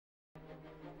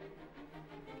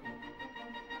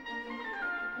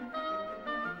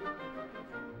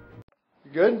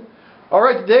Good?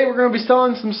 Alright, today we're going to be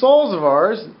selling some saws of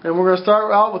ours, and we're going to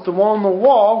start out with the one on the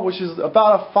wall, which is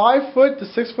about a 5 foot to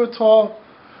 6 foot tall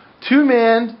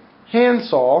two-man hand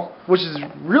saw, which is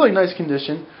really nice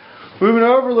condition. Moving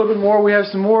over a little bit more, we have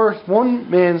some more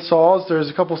one-man saws. There's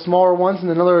a couple smaller ones and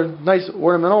another nice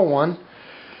ornamental one.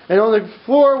 And on the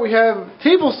floor we have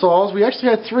table saws. We actually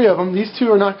had 3 of them. These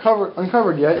 2 are not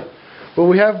uncovered yet. But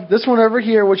we have this one over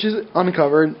here, which is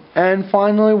uncovered. And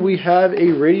finally we have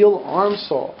a radial arm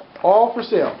saw. All for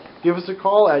sale. Give us a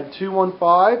call at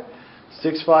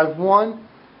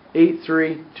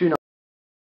 215-651-8329.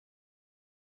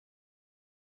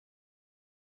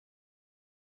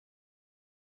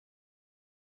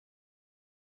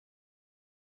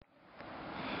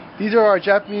 These are our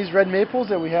Japanese red maples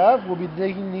that we have. We'll be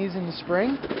digging these in the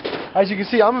spring. As you can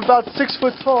see, I'm about 6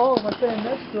 foot tall. If I stand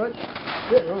next to it,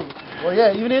 well,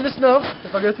 yeah, even in the snow,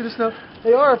 if I go through the snow,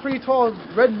 they are a pretty tall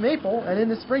red maple, and in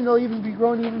the spring they'll even be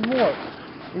growing even more.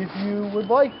 If you would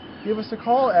like, give us a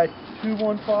call at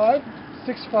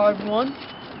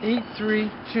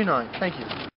 215-651-8329. Thank you.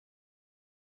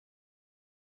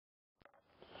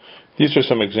 These are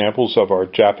some examples of our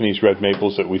Japanese red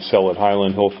maples that we sell at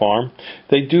Highland Hill Farm.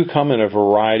 They do come in a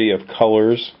variety of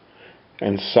colors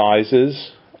and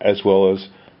sizes as well as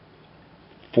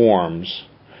forms.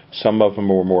 Some of them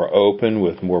are more open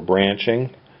with more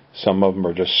branching. Some of them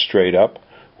are just straight up.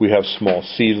 We have small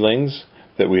seedlings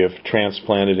that we have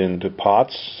transplanted into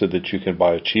pots so that you can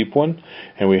buy a cheap one,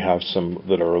 and we have some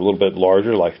that are a little bit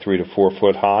larger, like 3 to 4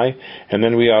 foot high, and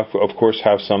then we of course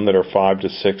have some that are 5 to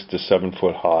 6 to 7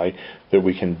 foot high that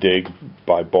we can dig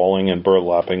by balling and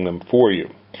burlapping them for you.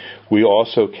 We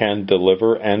also can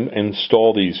deliver and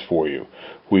install these for you.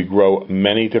 We grow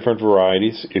many different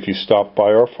varieties. If you stop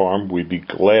by our farm, we'd be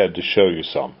glad to show you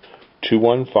some.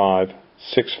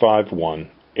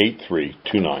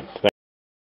 215-651-8329.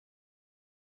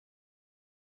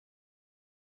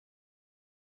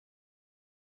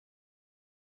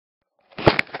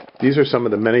 These are some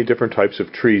of the many different types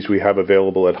of trees we have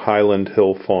available at Highland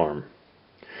Hill Farm.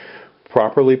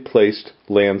 Properly placed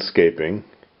landscaping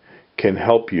can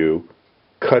help you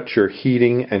cut your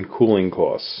heating and cooling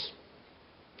costs.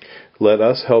 Let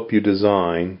us help you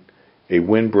design a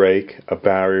windbreak, a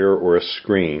barrier, or a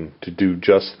screen to do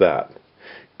just that.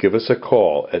 Give us a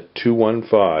call at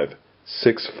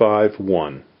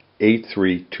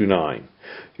 215-651-8329.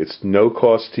 It's no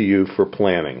cost to you for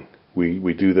planning.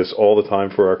 We do this all the time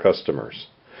for our customers.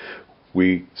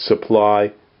 We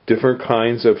supply different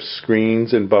kinds of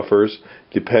screens and buffers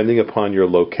depending upon your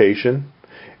location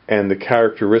and the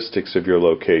characteristics of your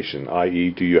location, i.e.,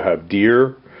 do you have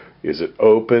deer? Is it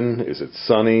open? Is it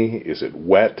sunny? Is it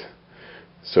wet?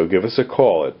 So give us a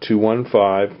call at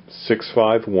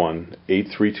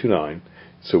 215-651-8329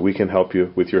 so we can help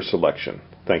you with your selection.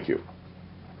 Thank you.